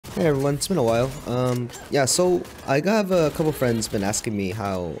Hey everyone, it's been a while. Yeah, so I have a couple friends been asking me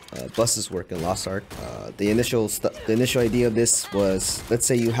how buses work in Lost Ark. The initial idea of this was, let's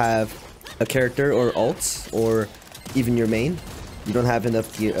say you have a character or alts or even your main. You don't have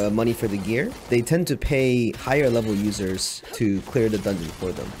enough money for the gear. They tend to pay higher level users to clear the dungeon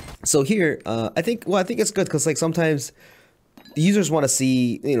for them. So here, I think it's good because like sometimes the users want to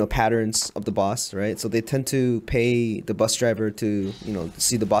see, patterns of the boss, right? So they tend to pay the bus driver to,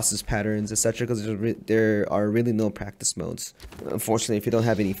 see the boss's patterns, etc. Because there are really no practice modes. Unfortunately, if you don't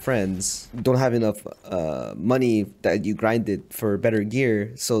have any friends, don't have enough money that you grinded for better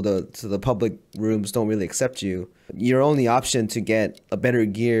gear, so the public rooms don't really accept you. Your only option to get a better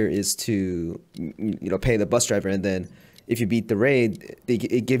gear is to, pay the bus driver, and then if you beat the raid,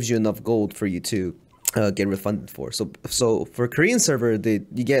 it gives you enough gold for you to get refunded for. So for Korean server,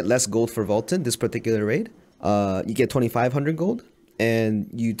 you get less gold for Valtan, this particular raid. You get 2,500 gold, and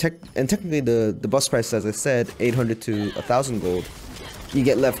technically the bus price, as I said, 800 to 1,000 gold. You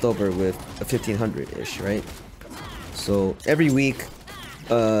get left over with a 1,500-ish, right? So every week,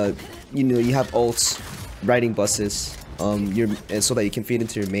 you have alts riding buses, so that you can feed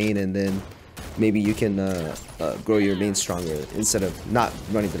into your main, and then maybe you can grow your main stronger instead of not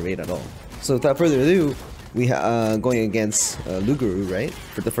running the raid at all. So without further ado, we going against Luguru, right,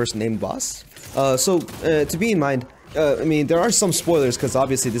 for the first named boss. To be in mind, I mean, there are some spoilers because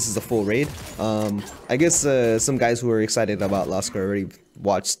obviously this is a full raid. I guess some guys who are excited about Lost Ark already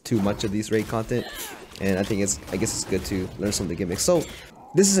watched too much of these raid content, and I guess it's good to learn some of the gimmicks. So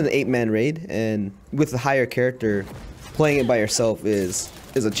this is an 8-man raid, and with a higher character, playing it by yourself is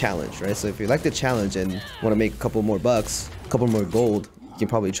a challenge, right? So if you like the challenge and want to make a couple more bucks, a couple more gold, you can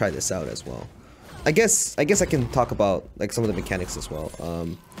probably try this out as well. I guess I can talk about like some of the mechanics as well.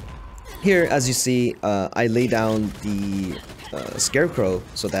 Here, as you see, I lay down the scarecrow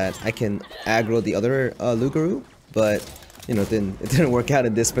so that I can aggro the other Luguru, but it didn't work out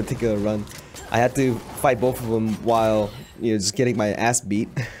in this particular run. I had to fight both of them while just getting my ass beat.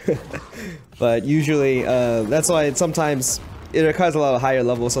 But usually that's why sometimes it requires a lot of higher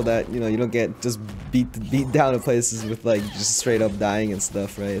levels so that you don't get just beat down in places with like just straight up dying and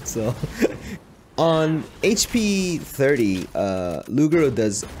stuff, right? So on HP 30, Luguru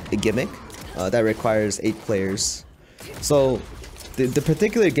does a gimmick that requires 8 players. So the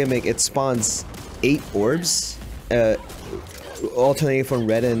particular gimmick, it spawns 8 orbs, alternating from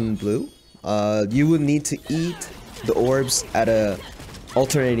red and blue. You would need to eat the orbs at a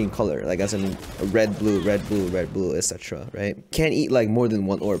alternating color, like as in red, blue, etc. Right? Can't eat like more than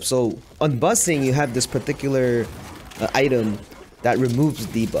 1 orb. So on busing, you have this particular item that removes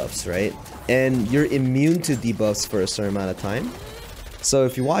debuffs, right? And you're immune to debuffs for a certain amount of time. So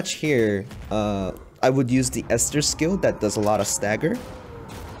if you watch here, I would use the Esther skill that does a lot of stagger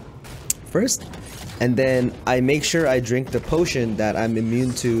first, and then I make sure I drink the potion that I'm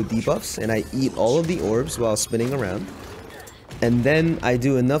immune to debuffs, and I eat all of the orbs while spinning around. And then I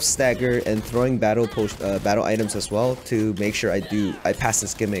do enough stagger and throwing battle items as well to make sure I pass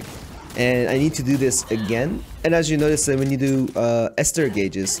this gimmick. And I need to do this again. And as you notice, that when you do Esther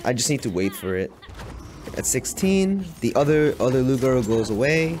gauges, I just need to wait for it. At 16, the other Luguru goes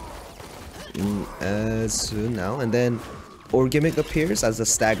away as soon now, and then orb gimmick appears as the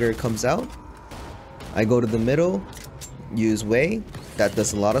stagger comes out. I go to the middle, use Wei, that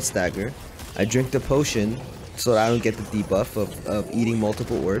does a lot of stagger. I drink the potion so that I don't get the debuff of eating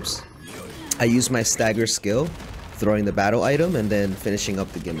multiple orbs. I use my stagger skill, throwing the battle item, and then finishing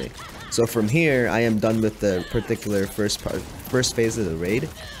up the gimmick. So from here, I am done with the particular first phase of the raid,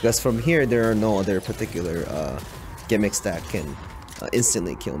 because from here there are no other particular gimmicks that can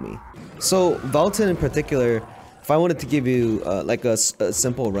instantly kill me. So Valtan in particular, if I wanted to give you like a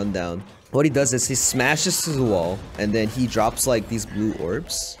simple rundown, what he does is he smashes to the wall, and then he drops like these blue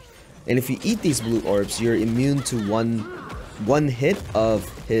orbs. And if you eat these blue orbs, you're immune to one hit of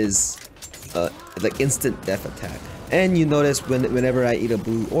his like instant death attack. And you notice whenever I eat a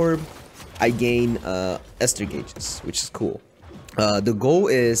blue orb, I gain Esther gauges, which is cool. The goal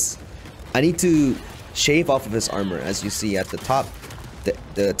is I need to shave off of his armor. As you see at the top,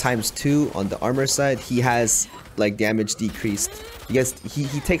 the ×2 on the armor side, he has like damage decreased.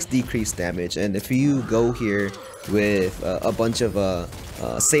 He takes decreased damage, and if you go here with a bunch of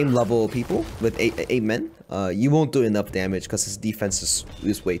same level people with 8 men, you won't do enough damage because his defense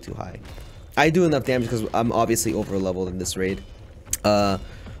is way too high. I do enough damage because I'm obviously over leveled in this raid.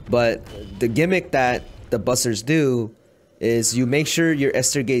 But the gimmick that the busters do is you make sure your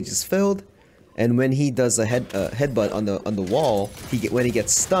Esther gauge is filled, and when he does a headbutt on the wall, when he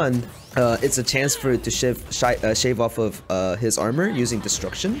gets stunned, it's a chance for it to shave off of his armor using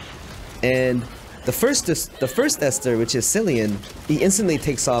destruction. And the first Esther, which is Cillian, he instantly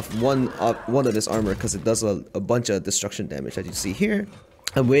takes off one of his armor because it does a bunch of destruction damage, as you see here.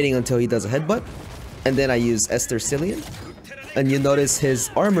 I'm waiting until he does a headbutt, and then I use Esther Cillian, and you notice his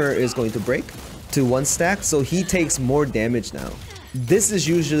armor is going to break to 1 stack, so he takes more damage now. This is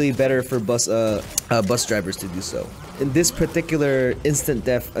usually better for bus drivers to do so. In this particular instant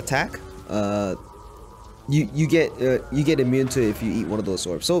death attack, you get immune to it if you eat one of those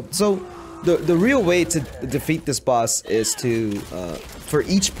orbs. So the real way to defeat this boss is to for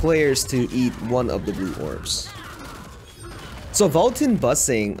each players to eat one of the blue orbs. So Valtan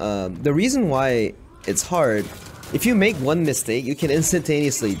busing, the reason why it's hard, if you make one mistake, you can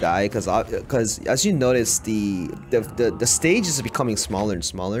instantaneously die because as you notice, the stage is becoming smaller and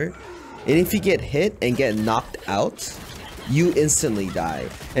smaller, and if you get hit and get knocked out, you instantly die.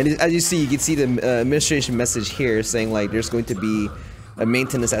 And as you see, you can see the administration message here saying like there's going to be a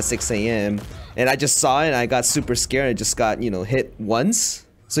maintenance at 6 AM, and I just saw it and I got super scared. I just got, you know, hit once.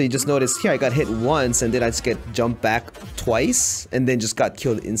 So you just notice here I got hit once, and then I just get jumped back twice, and then just got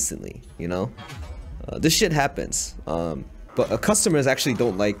killed instantly, you know? This shit happens. But customers actually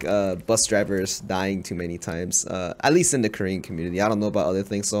don't like bus drivers dying too many times, at least in the Korean community. I don't know about other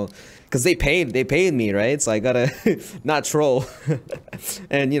things, so because they paid me, right? So I gotta not troll.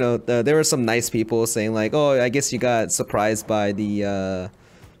 And you know, there were some nice people saying like, oh, I guess you got surprised by the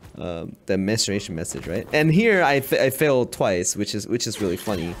administration message, right? And here I failed twice, which is really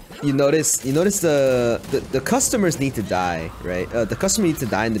funny. You notice the customers need to die, right? The customer needs to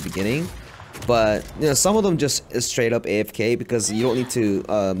die in the beginning. But you know, some of them just is straight up AFK because you don't need to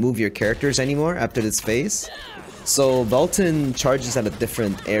move your characters anymore after this phase. So Valtan charges at a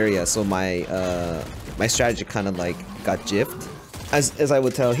different area, so my my strategy kind of like got jiffed. As I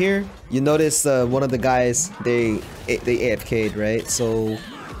would tell here, you notice one of the guys they AFK'd, right? So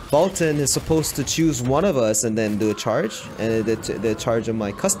Valtan is supposed to choose one of us and then do a charge, and the charge of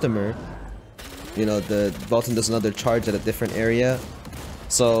my customer, you know, the Valtan does another charge at a different area.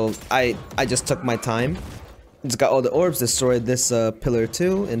 So I just took my time, just got all the orbs, destroyed this pillar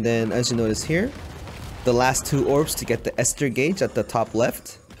too, and then as you notice here, the last 2 orbs to get the Esther gauge at the top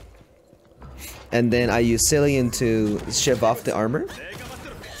left, and then I use Cillian to shove off the armor.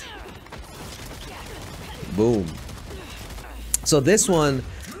 Boom. So this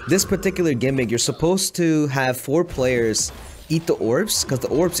particular gimmick, you're supposed to have 4 players eat the orbs because the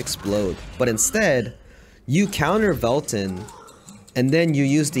orbs explode, but instead you counter Valtan. And then you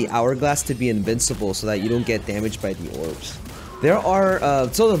use the hourglass to be invincible so that you don't get damaged by the orbs. There are,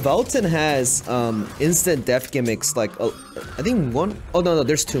 so the Valtan has instant death gimmicks like, I think one, oh no,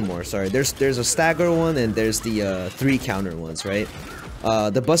 there's 2 more, sorry. There's a stagger one and there's the 3 counter ones, right?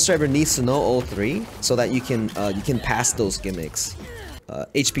 The bus driver needs to know all 3 so that you can pass those gimmicks.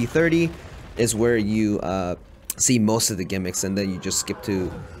 HP 30 is where you see most of the gimmicks, and then you just skip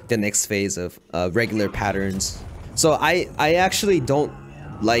to the next phase of regular patterns. So I actually don't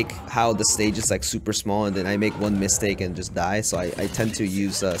like how the stage is like super small and then I make one mistake and just die. So I tend to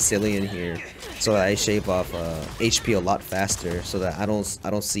use Cillian here so that I shave off HP a lot faster so that I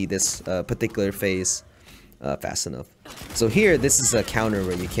don't see this particular phase fast enough. So here, this is a counter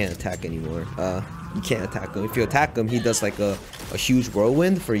where you can't attack anymore. You can't attack him. If you attack him, he does like a huge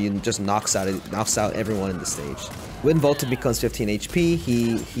whirlwind for you and just knocks out everyone in the stage. When Valtan becomes 15 HP,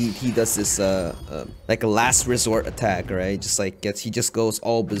 he does this like a last resort attack, right? Just like he just goes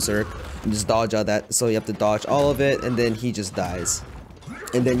all berserk and just dodge all that. So you have to dodge all of it, and then he just dies.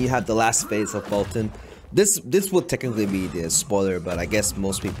 And then you have the last phase of Valtan. This would technically be the spoiler, but I guess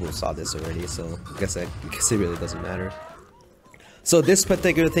most people saw this already, so I guess it really doesn't matter. So this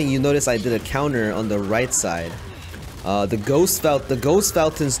particular thing, you notice I did a counter on the right side. The Ghost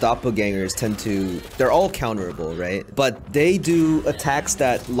Valtan's doppelgangers they're all counterable, right? But they do attacks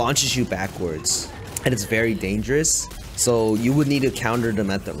that launches you backwards, and it's very dangerous. So you would need to counter them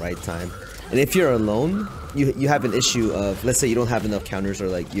at the right time. And if you're alone, you have an issue of, let's say you don't have enough counters, or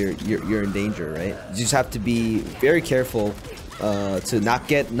like you're in danger, right? You just have to be very careful to not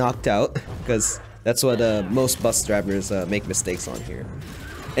get knocked out, because that's what most bus drivers make mistakes on here.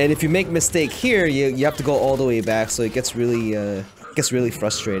 And if you make mistake here, you have to go all the way back, so it gets really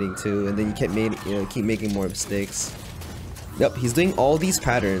frustrating too, and then you keep making more mistakes. Yep, he's doing all these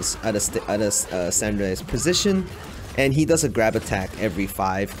patterns at a standardized position, and he does a grab attack every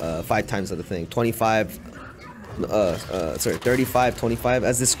 5 times of the thing. 25, 35, 25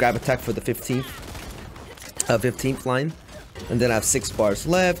 as this grab attack for the 15th line, and then I have 6 bars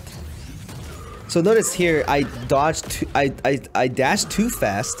left. So notice here, I dashed too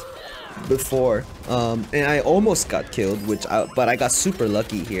fast before, and I almost got killed, but I got super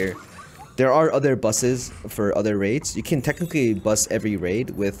lucky here. There are other buses for other raids. You can technically bus every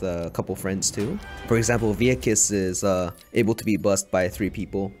raid with a couple friends too. For example, Viakis is able to be bussed by 3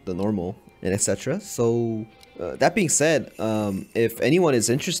 people, the normal, and etc. So that being said, if anyone is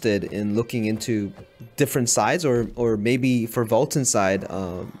interested in looking into different sides, or maybe for Valtan side,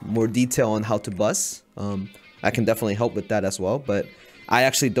 more detail on how to bus, I can definitely help with that as well. But I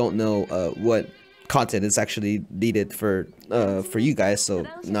actually don't know what content is actually needed for you guys, so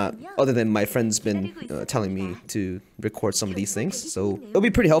not other than my friend's been telling me to record some of these things. So it'll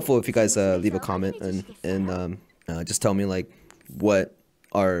be pretty helpful if you guys leave a comment and just tell me like what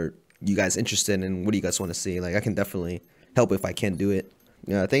are you guys interested in, what do you guys want to see. Like I can definitely help if I can do it.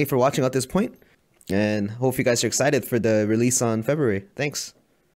 Thank you for watching at this point, and hope you guys are excited for the release on February. Thanks.